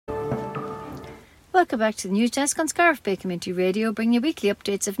Welcome back to the News Desk on Scarf Bay Community Radio, bringing you weekly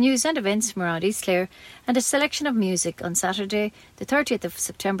updates of news and events from around East Clare and a selection of music on Saturday, the 30th of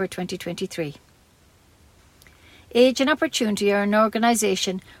September 2023. Age and Opportunity are an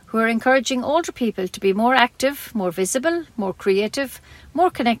organisation who are encouraging older people to be more active, more visible, more creative, more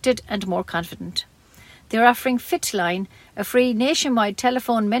connected and more confident. They are offering Fitline, a free nationwide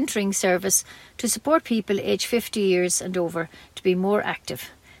telephone mentoring service to support people aged 50 years and over to be more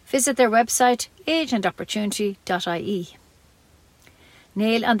active. Visit their website ageandopportunity.ie.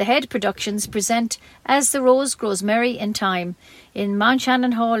 Nail on the Head Productions present As the Rose Grows Merry in Time in Mount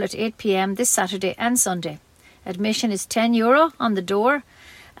Shannon Hall at 8 p.m. this Saturday and Sunday. Admission is €10 on the door.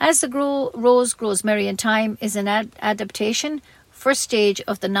 As the Rose Grows Merry in Time is an adaptation, first stage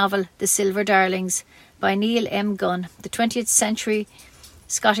of the novel The Silver Darlings by Neil M. Gunn, the 20th century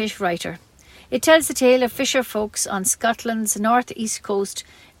Scottish writer. It tells the tale of fisher folks on Scotland's north-east coast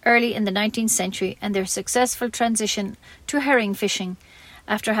early in the 19th century and their successful transition to herring fishing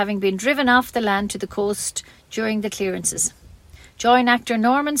after having been driven off the land to the coast during the clearances. Join actor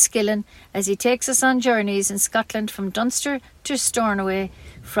Norman Skillen as he takes us on journeys in Scotland from Dunster to Stornoway,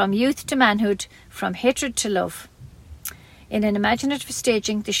 from youth to manhood, from hatred to love. In an imaginative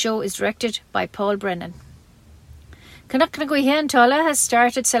staging, the show is directed by Paul Brennan. Canuck-na-Guihe Tulla has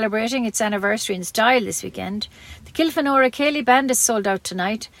started celebrating its anniversary in style this weekend. The Kilfanora Ceilidh Band is sold out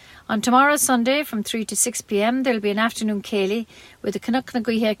tonight. On tomorrow Sunday from 3 to 6 p.m. there will be an afternoon Ceilidh with the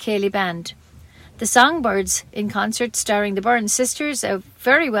Canuck-na-Guihe Ceilidh Band. The Songbirds in concert starring the Byrne Sisters, a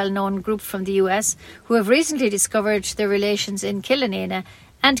very well-known group from the US who have recently discovered their relations in Killanena,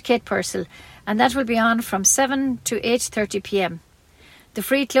 and Kate Purcell, and that will be on from 7 to 8:30 p.m. The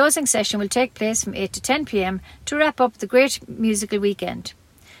free closing session will take place from 8 to 10 p.m. to wrap up the great musical weekend.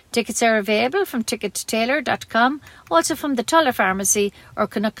 Tickets are available from tickettailor.com, also from the Tulla Pharmacy or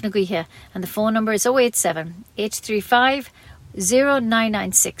Canuck-na-Guihe, and the phone number is 087 835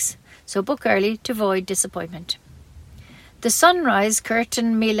 0996. So book early to avoid disappointment. The Sunrise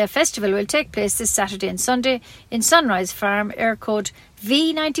Curtain Mila Festival will take place this Saturday and Sunday in Sunrise Farm, air code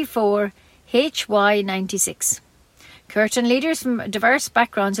V94HY96. Curtain leaders from diverse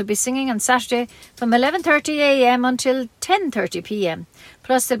backgrounds will be singing on Saturday from 11:30am until 10:30 p.m.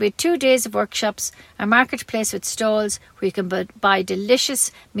 Plus there'll be 2 days of workshops, a marketplace with stalls where you can buy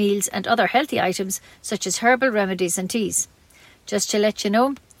delicious meals and other healthy items such as herbal remedies and teas. Just to let you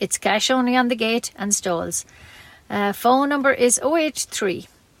know, it's cash only on the gate and stalls. Phone number is 083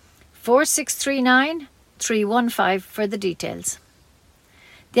 4639 315 for the details.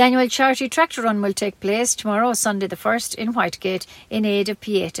 The annual charity tractor run will take place tomorrow, Sunday the 1st, in Whitegate in aid of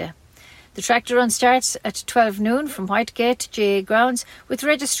Pieta. The tractor run starts at 12 noon from Whitegate GA grounds, with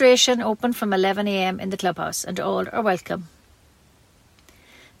registration open from 11am in the clubhouse, and all are welcome.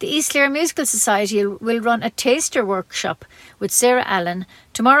 The East Clare Musical Society will run a taster workshop with Sarah Allen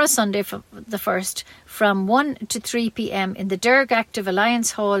tomorrow, Sunday the 1st, from 1 to 3 p.m. in the Derg Active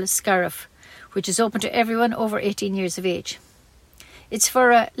Alliance Hall, Scariff, which is open to everyone over 18 years of age. It's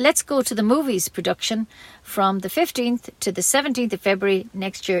for a Let's Go to the Movies production from the 15th to the 17th of February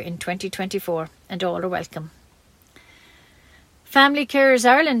next year in 2024, and all are welcome. Family Carers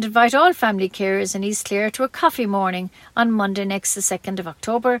Ireland invite all family carers in East Clare to a coffee morning on Monday next the 2nd of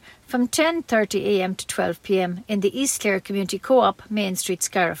October from 10:30am to 12pm in the East Clare Community Co-op, Main Street,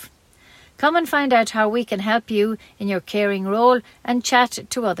 Scariff. Come and find out how we can help you in your caring role and chat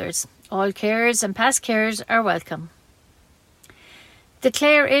to others. All carers and past carers are welcome. The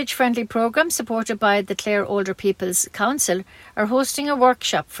Clare Age-Friendly programme, supported by the Clare Older People's Council, are hosting a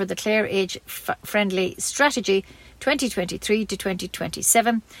workshop for the Clare Age-Friendly Strategy 2023 to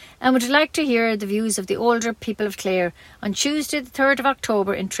 2027 and would like to hear the views of the older people of Clare on Tuesday the 3rd of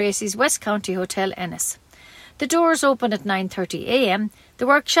October in Tracy's West County Hotel, Ennis. The doors open at 9:30am. The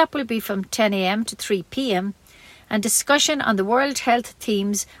workshop will be from 10am to 3pm, and discussion on the World Health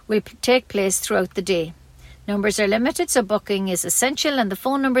themes will take place throughout the day. Numbers are limited, so booking is essential, and the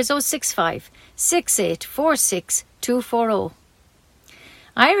phone number is 065 6846 240.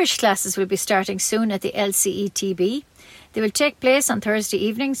 Irish classes will be starting soon at the LCETB. They will take place on Thursday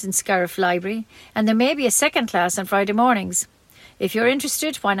evenings in Scariff Library, and there may be a second class on Friday mornings. If you're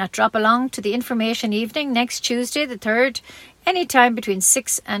interested, why not drop along to the information evening next Tuesday the 3rd, any time between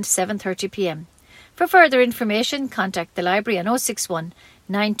 6 and 7:30pm. For further information, contact the library on 061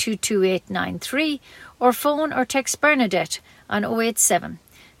 922893 or phone or text Bernadette on 087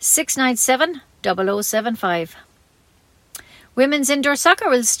 697 0075. Women's indoor soccer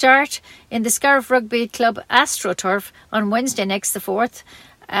will start in the Scariff Rugby Club AstroTurf on Wednesday next the 4th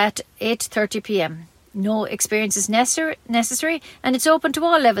at 8:30pm. No experience is necessary, and it's open to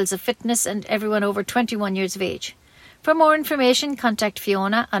all levels of fitness and everyone over 21 years of age. For more information, contact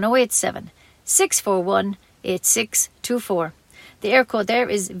Fiona on 087 641 8624. The air code there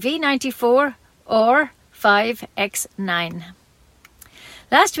is V94 or 5X9.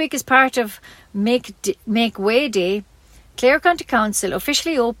 Last week, as part of Make Way Day, Clare County Council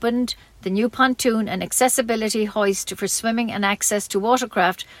officially opened the new pontoon and accessibility hoist for swimming and access to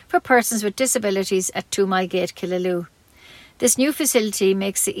watercraft for persons with disabilities at 2 Mile Gate, Killaloe. This new facility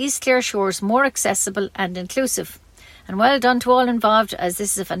makes the East Clare shores more accessible and inclusive. And well done to all involved, as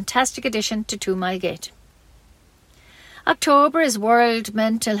this is a fantastic addition to 2 Mile Gate. October is World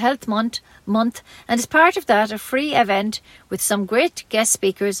Mental Health Month, and as part of that, a free event with some great guest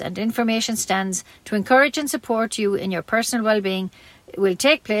speakers and information stands to encourage and support you in your personal well-being will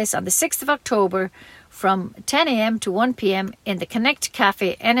take place on the 6th of October from 10 a.m. to 1 p.m. in the Connect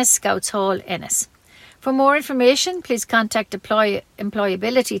Cafe, Ennis Scouts Hall, Ennis. For more information, please contact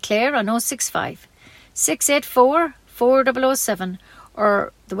Employability Clare on 065 684 4007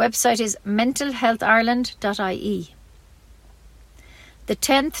 or the website is mentalhealthireland.ie. The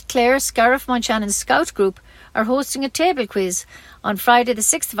 10th Clare Scariff Monshannon Scout Group are hosting a table quiz on Friday the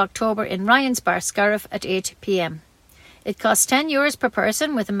 6th of October in Ryan's Bar, Scariff at 8 p.m. It costs €10 per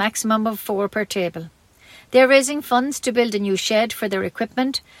person with a maximum of 4 per table. They are raising funds to build a new shed for their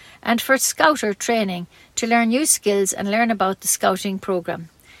equipment and for Scouter training to learn new skills and learn about the Scouting programme.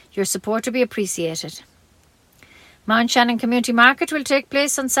 Your support will be appreciated. Monshannon Community Market will take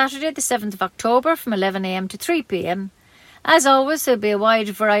place on Saturday the 7th of October from 11 a.m. to 3 p.m. As always, there will be a wide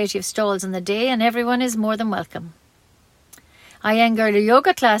variety of stalls on the day and everyone is more than welcome. Iyengar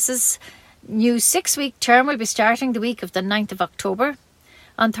Yoga classes new 6-week term will be starting the week of the 9th of October.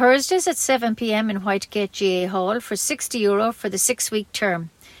 On Thursdays at 7 p.m. in Whitegate GA Hall for €60 for the 6-week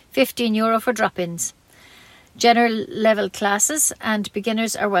term, €15 for drop-ins. General level classes and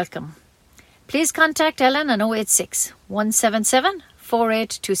beginners are welcome. Please contact Ellen on 086 177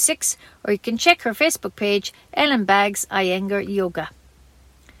 4826 or you can check her Facebook page, Ellen Baggs Iyengar Yoga.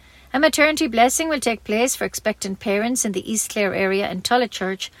 A maternity blessing will take place for expectant parents in the East Clare area in Tulla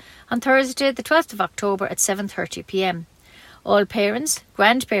Church on Thursday the 12th of October at 7:30 p.m. All parents,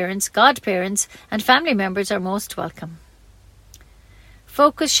 grandparents, godparents and family members are most welcome.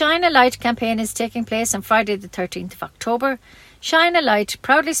 Focus Shine a Light campaign is taking place on Friday the 13th of October. Shine a Light,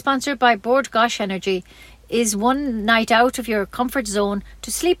 proudly sponsored by Bord Gosh Energy, is one night out of your comfort zone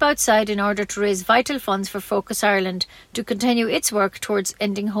to sleep outside in order to raise vital funds for Focus Ireland to continue its work towards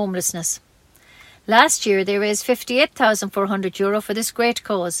ending homelessness. Last year they raised €58,400 for this great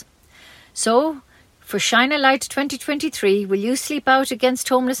cause. So, for Shine a Light 2023, will you sleep out against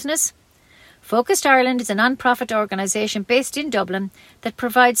homelessness? Focused Ireland is a non-profit organisation based in Dublin that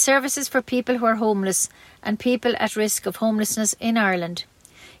provides services for people who are homeless and people at risk of homelessness in Ireland.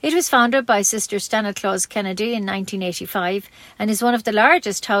 It was founded by Sister Stanislaus Kennedy in 1985 and is one of the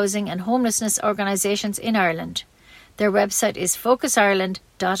largest housing and homelessness organisations in Ireland. Their website is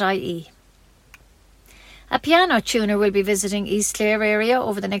focusireland.ie. A piano tuner will be visiting East Clare area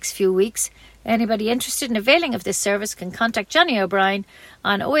over the next few weeks. Anybody interested in availing of this service can contact Johnny O'Brien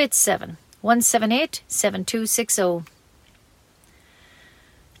on 087 178 7260.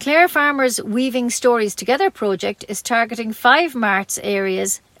 Clare Farmers Weaving Stories Together project is targeting 5 marts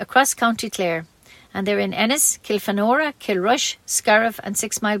areas across County Clare, and they're in Ennis, Kilfenora, Kilrush, Scariff and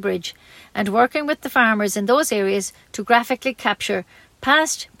 6 Mile Bridge, and working with the farmers in those areas to graphically capture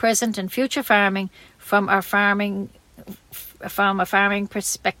past, present and future farming from a farming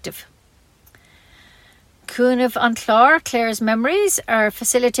perspective. Cúnamh an Clár, Clare's Memories, are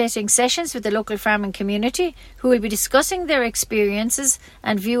facilitating sessions with the local farming community who will be discussing their experiences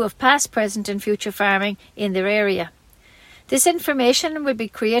and view of past, present and future farming in their area. This information will be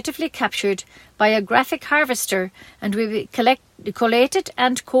creatively captured by a graphic harvester and will be collated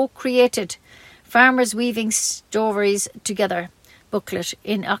and co-created. Farmers Weaving Stories Together booklet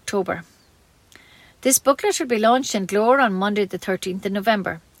in October. This booklet will be launched in Glore on Monday the 13th of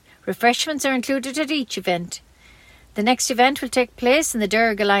November. Refreshments are included at each event. The next event will take place in the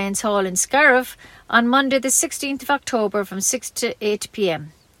Derg Alliance Hall in Scariff on Monday the 16th of October from 6 to 8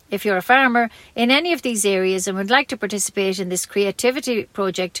 p.m. If you're a farmer in any of these areas and would like to participate in this creativity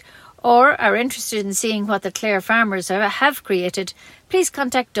project or are interested in seeing what the Clare farmers have created, please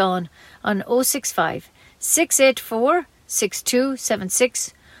contact Dawn on 065 684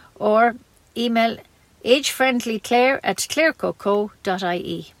 6276 or email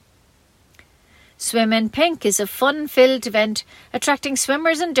agefriendlyclare@clarecoco.ie. Swim in Pink is a fun-filled event attracting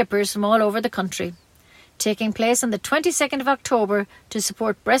swimmers and dippers from all over the country. Taking place on the 22nd of October to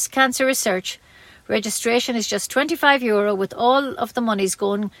support breast cancer research, Registration is just €25 with all of the monies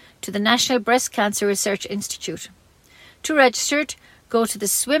going to the National Breast Cancer Research Institute. To register, go to the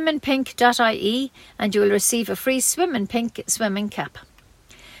swiminpink.ie and you will receive a free Swim in Pink swimming cap.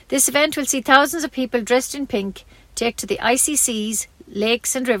 This event will see thousands of people dressed in pink take to the icy seas,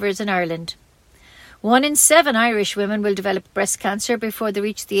 lakes and rivers in Ireland. 1 in 7 Irish women will develop breast cancer before they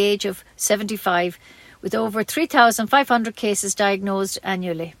reach the age of 75, with over 3,500 cases diagnosed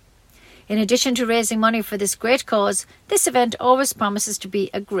annually. In addition to raising money for this great cause, this event always promises to be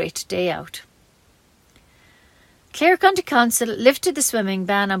a great day out. Clare County Council lifted the swimming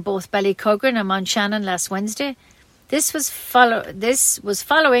ban on both Ballycuggan and Mount Shannon last Wednesday. This was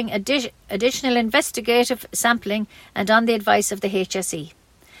following additional investigative sampling and on the advice of the HSE.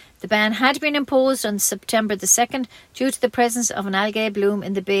 The ban had been imposed on September the 2nd due to the presence of an algae bloom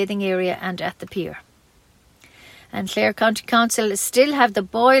in the bathing area and at the pier. And Clare County Council still have the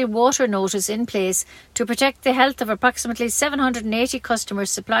boil water notice in place to protect the health of approximately 780 customers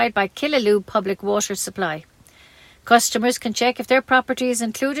supplied by Killaloo Public Water Supply. Customers can check if their property is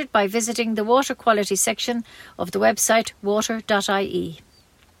included by visiting the water quality section of the website water.ie.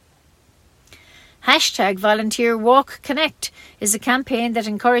 #VolunteerWalkConnect is a campaign that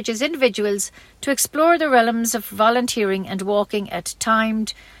encourages individuals to explore the realms of volunteering and walking at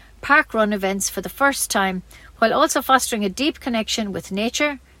timed park run events for the first time, while also fostering a deep connection with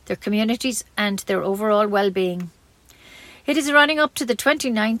nature, their communities and their overall well-being. It is running up to the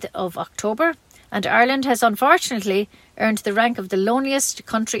 29th of October, and Ireland has unfortunately earned the rank of the loneliest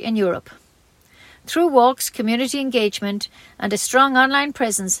country in Europe. Through walks, community engagement and a strong online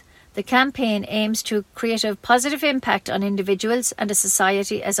presence, the campaign aims to create a positive impact on individuals and a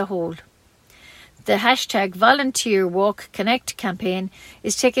society as a whole. The #VolunteerWalkConnect campaign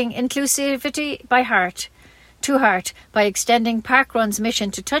is taking inclusivity to heart by extending Parkrun's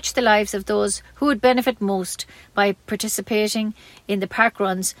mission to touch the lives of those who would benefit most by participating in the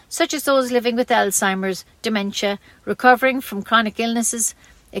parkruns, such as those living with Alzheimer's, dementia, recovering from chronic illnesses,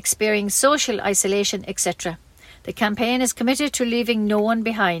 experiencing social isolation, etc. The campaign is committed to leaving no one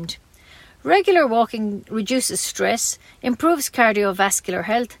behind. Regular walking reduces stress, improves cardiovascular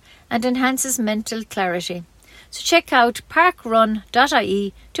health and enhances mental clarity. So check out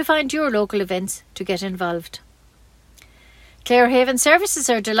parkrun.ie to find your local events to get involved. Clarehaven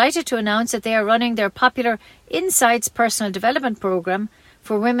Services are delighted to announce that they are running their popular Insights Personal Development Programme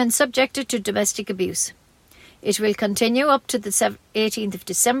for women subjected to domestic abuse. It will continue up to the 18th of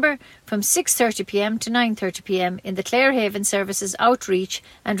December from 6:30pm to 9:30pm in the Clarehaven Services Outreach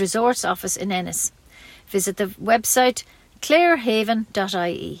and Resource Office in Ennis. Visit the website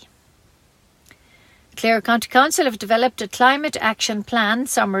clarehaven.ie. Clare County Council have developed a Climate Action Plan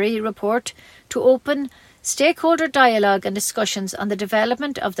summary report to open stakeholder dialogue and discussions on the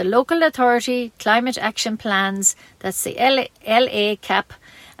development of the Local Authority Climate Action Plans, that's the LACAP,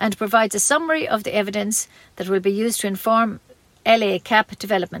 and provides a summary of the evidence that will be used to inform LACAP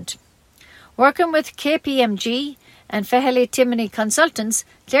development. Working with KPMG and Feheli Timoney Consultants,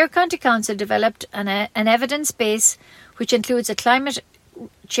 Clare County Council developed an evidence base which includes a climate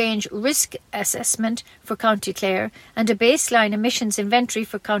change risk assessment for County Clare and a baseline emissions inventory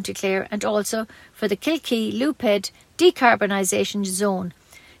for County Clare and also for the Kilkee Loophead decarbonisation zone,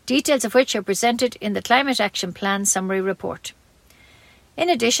 details of which are presented in the Climate Action Plan summary report. In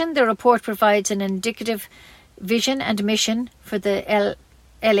addition, the report provides an indicative vision and mission for the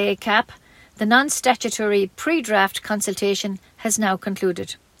LACAP. The non-statutory pre-draft consultation has now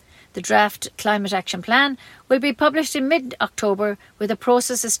concluded. The draft Climate Action Plan will be published in mid-October with a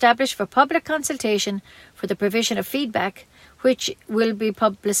process established for public consultation for the provision of feedback, which will be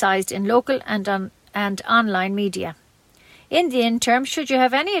publicised in local and online media. In the interim, should you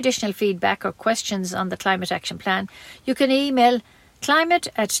have any additional feedback or questions on the Climate Action Plan, you can email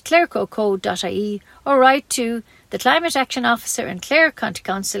climate@clarecoco.ie or write to the Climate Action Officer in Clare County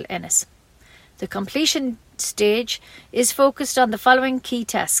Council, Ennis. The completion stage is focused on the following key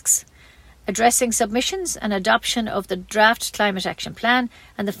tasks: addressing submissions and adoption of the draft Climate Action Plan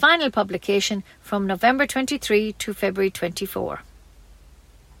and the final publication from November 23 to February 24.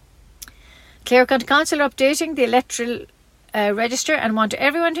 Clare County Council are updating the electoral register and want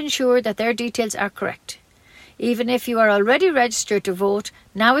everyone to ensure that their details are correct. Even if you are already registered to vote,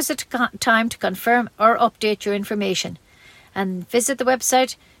 now is the time to confirm or update your information and visit the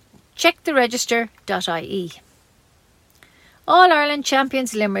website checktheregister.ie. All Ireland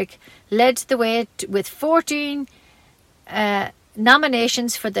Champions Limerick led the way with 14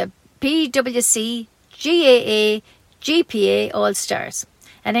 nominations for the PWC, GAA, GPA All-Stars,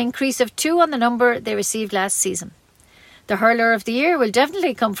 an increase of 2 on the number they received last season. The hurler of the year will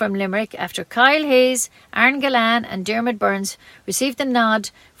definitely come from Limerick after Kyle Hayes, Aaron Gallan and Dermot Burns received the nod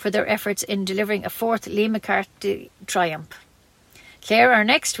for their efforts in delivering a fourth Lee McCarthy triumph. Clare are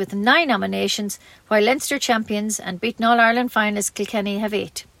next with 9 nominations, while Leinster champions and beaten All-Ireland finalists Kilkenny have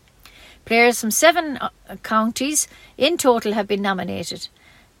 8. Players from 7 counties in total have been nominated.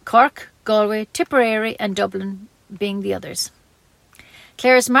 Cork, Galway, Tipperary and Dublin being the others.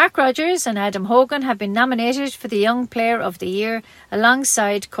 Clare's Mark Rogers and Adam Hogan have been nominated for the Young Player of the Year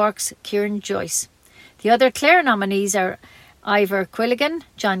alongside Cork's Kieran Joyce. The other Clare nominees are Ivor Quilligan,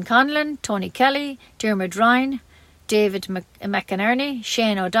 John Conlon, Tony Kelly, Dermot Ryan, David McInerney,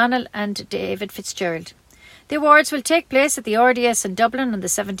 Shane O'Donnell and David Fitzgerald. The awards will take place at the RDS in Dublin on the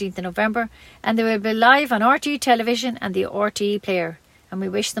 17th of November and they will be live on RTE Television and the RTE Player, and we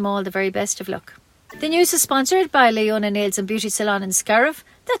wish them all the very best of luck. The news is sponsored by Leona Nails and Beauty Salon in Scariff.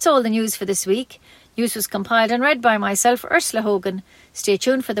 That's all the news for this week. News was compiled and read by myself, Ursula Hogan. Stay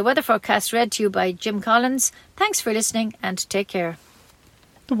tuned for the weather forecast read to you by Jim Collins. Thanks for listening and take care.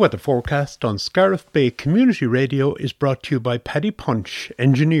 The weather forecast on Scariff Bay Community Radio is brought to you by Paddy Punch,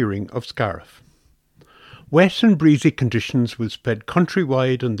 Engineering of Scariff. Wet and breezy conditions will spread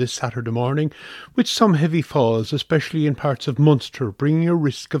countrywide on this Saturday morning, with some heavy falls, especially in parts of Munster, bringing a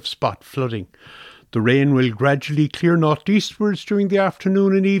risk of spot flooding. The rain will gradually clear northeastwards during the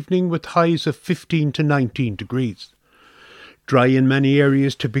afternoon and evening with highs of 15 to 19 degrees. Dry in many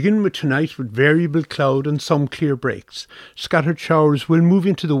areas to begin with tonight with variable cloud and some clear breaks. Scattered showers will move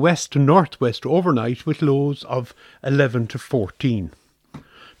into the west and northwest overnight with lows of 11 to 14.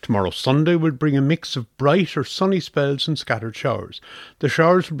 Tomorrow Sunday will bring a mix of bright or sunny spells and scattered showers. The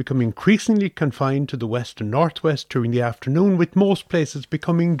showers will become increasingly confined to the west and northwest during the afternoon, with most places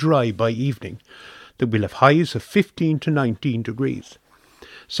becoming dry by evening. They will have highs of 15 to 19 degrees.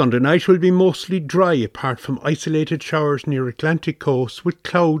 Sunday night will be mostly dry apart from isolated showers near Atlantic coast, with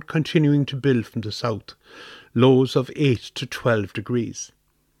cloud continuing to build from the south. Lows of 8 to 12 degrees.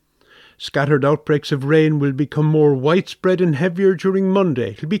 Scattered outbreaks of rain will become more widespread and heavier during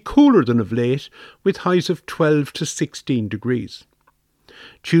Monday. It will be cooler than of late, with highs of 12 to 16 degrees.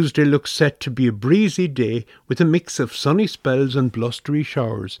 Tuesday looks set to be a breezy day with a mix of sunny spells and blustery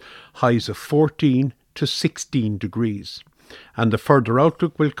showers, highs of 14 to 16 degrees. And the further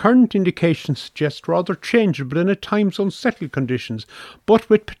outlook will current indications suggest rather changeable and at times unsettled conditions, but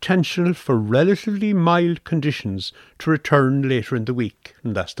with potential for relatively mild conditions to return later in the week.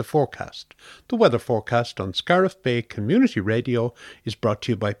 And that's the forecast. The weather forecast on Scariff Bay Community Radio is brought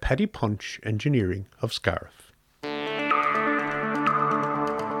to you by Paddy Punch, Engineering of Scariff.